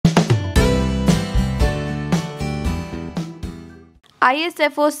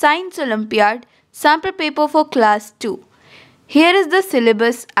ISFO Science Olympiad sample paper for class 2. Here is the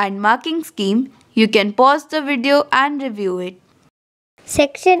syllabus and marking scheme. You can pause the video and review it.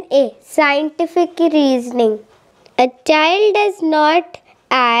 Section A. Scientific Reasoning. A child does not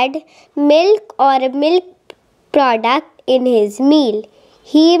add milk or a milk product in his meal.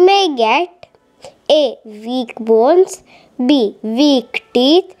 He may get A. Weak bones, B. Weak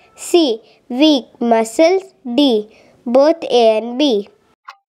teeth, C. Weak muscles, D. Both A and B.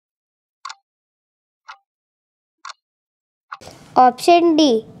 Option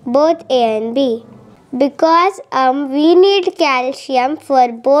D. Both A and B. Because we need calcium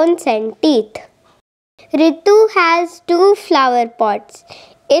for bones and teeth. Ritu has 2 flower pots.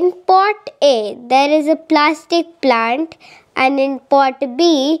 In pot A, there is a plastic plant, and in pot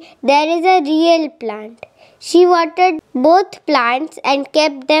B, there is a real plant. She watered both plants and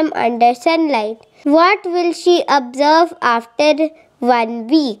kept them under sunlight. What will she observe after 1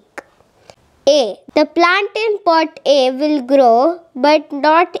 week? A. The plant in pot A will grow, but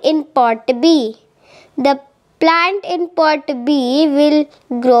not in pot B. The plant in pot B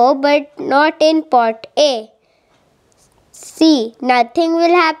will grow, but not in pot A. C. Nothing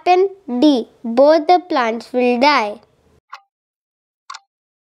will happen. D. Both the plants will die.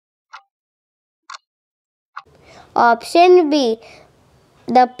 Option B.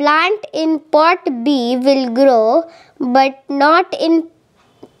 The plant in pot B will grow, but not in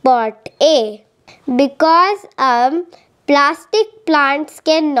pot A. Because plastic plants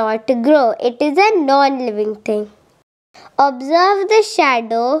cannot grow. It is a non-living thing. Observe the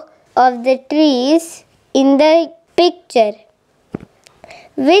shadow of the trees in the picture.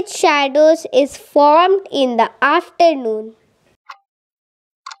 Which shadows is formed in the afternoon?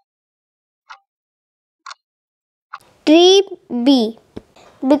 Tree B.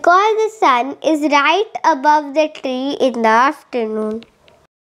 Because the sun is right above the tree in the afternoon.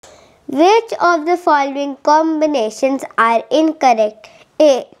 Which of the following combinations are incorrect?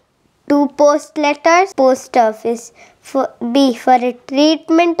 A. 2 post letters, post office. B. For a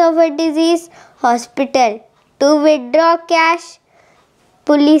treatment of a disease, hospital. To withdraw cash,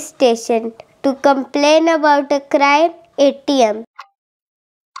 police station. To complain about a crime, ATM.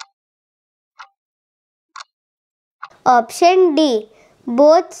 Option D.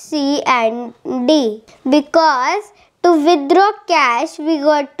 Both C and D. Because to withdraw cash, we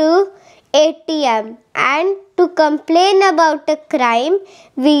go to ATM, and to complain about a crime,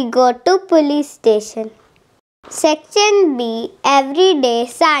 we go to police station. Section B. Everyday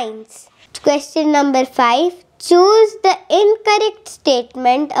Science. Question number 5. Choose the incorrect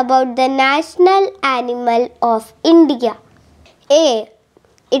statement about the national animal of India. A.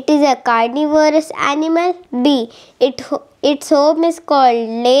 It is a carnivorous animal. B. Its home is called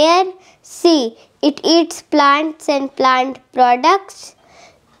lair. C. It eats plants and plant products.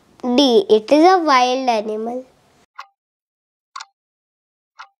 D. It is a wild animal.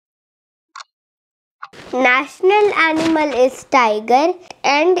 National animal is tiger,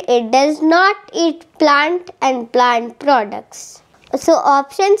 and it does not eat plant and plant products. So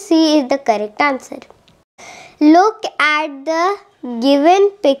option C is the correct answer. Look at the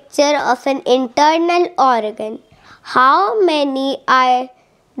given picture of an internal organ. How many are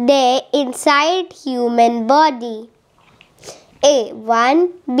there inside human body? A. 1,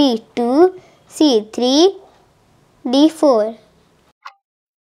 B. 2, C. 3, D. 4.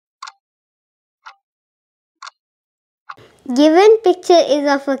 Given picture is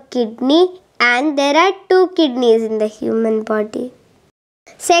of a kidney, and there are 2 kidneys in the human body.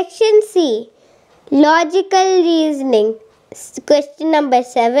 Section C. Logical reasoning. Question number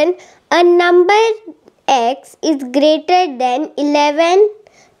 7. A number x is greater than 11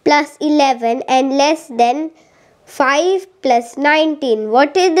 plus 11 and less than 5 plus 19.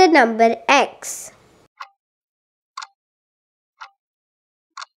 What is the number x?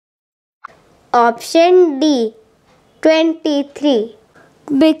 Option D. 23.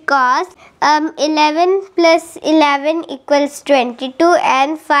 Because 11 plus 11 equals 22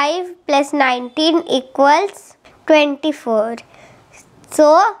 and 5 plus 19 equals 24.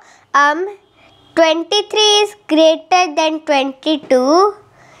 So 23 is greater than 22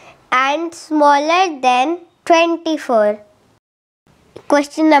 and smaller than 24.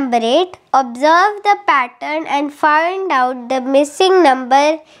 Question number 8. Observe the pattern and find out the missing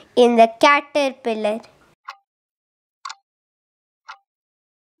number in the caterpillar.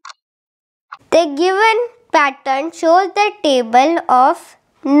 The given pattern shows the table of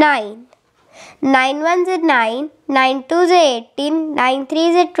 9. 9 ones are 9, 9 twos are 18, 9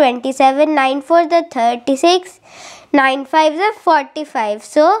 threes are 27, 9 fours are 36, 9 fives are 45.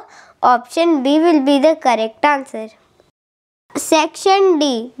 So option B will be the correct answer. Section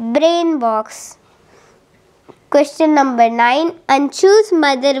D. Brain box. Question number 9. Anshu's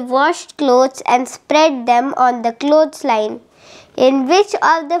mother washed clothes and spread them on the clothesline. In which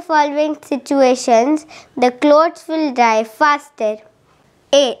of the following situations the clothes will dry faster?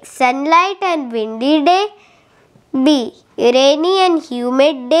 A. Sunlight and windy day. B. Rainy and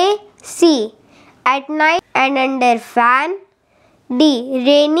humid day. C. At night and under fan. D.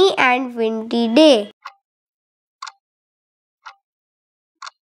 Rainy and windy day.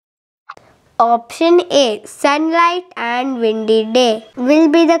 Option A. Sunlight and windy day will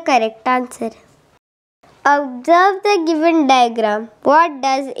be the correct answer. Observe the given diagram. What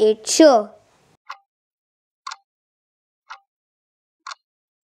does it show?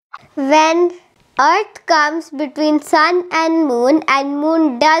 When Earth comes between sun and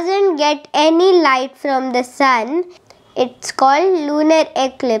moon doesn't get any light from the sun, it's called lunar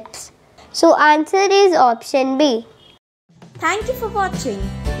eclipse. So answer is option B. Thank you for watching.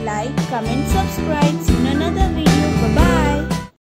 Like, comment, subscribe. See you in another video. Bye-bye.